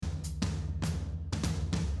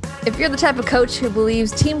If you're the type of coach who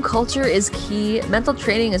believes team culture is key, mental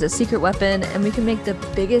training is a secret weapon, and we can make the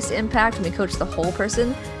biggest impact when we coach the whole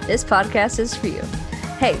person, this podcast is for you.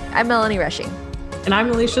 Hey, I'm Melanie Rushing. And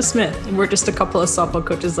I'm Alicia Smith, and we're just a couple of softball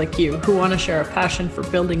coaches like you who want to share a passion for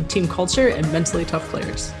building team culture and mentally tough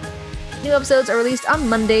players. New episodes are released on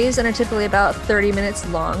Mondays and are typically about 30 minutes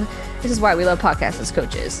long. This is why we love podcasts as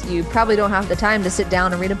coaches. You probably don't have the time to sit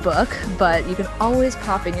down and read a book, but you can always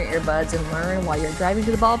pop in your earbuds and learn while you're driving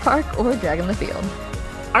to the ballpark or dragging the field.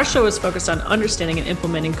 Our show is focused on understanding and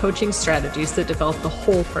implementing coaching strategies that develop the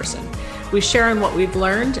whole person. We share on what we've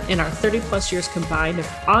learned in our 30-plus years combined of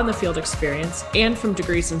on-the-field experience and from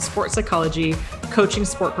degrees in sports psychology, coaching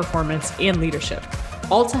sport performance, and leadership,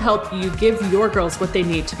 all to help you give your girls what they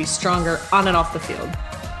need to be stronger on and off the field.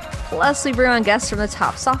 Plus, we bring on guests from the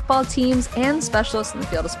top softball teams and specialists in the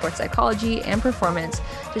field of sports psychology and performance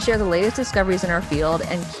to share the latest discoveries in our field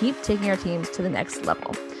and keep taking our teams to the next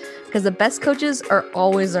level. Because the best coaches are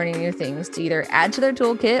always learning new things to either add to their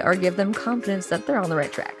toolkit or give them confidence that they're on the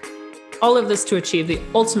right track. All of this to achieve the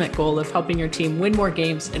ultimate goal of helping your team win more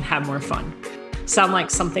games and have more fun. Sound like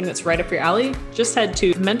something that's right up your alley? Just head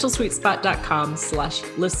to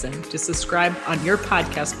mentalsweetspot.com/listen to subscribe on your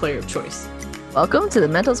podcast player of choice. Welcome to the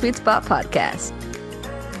Mental Sweet Spot Podcast.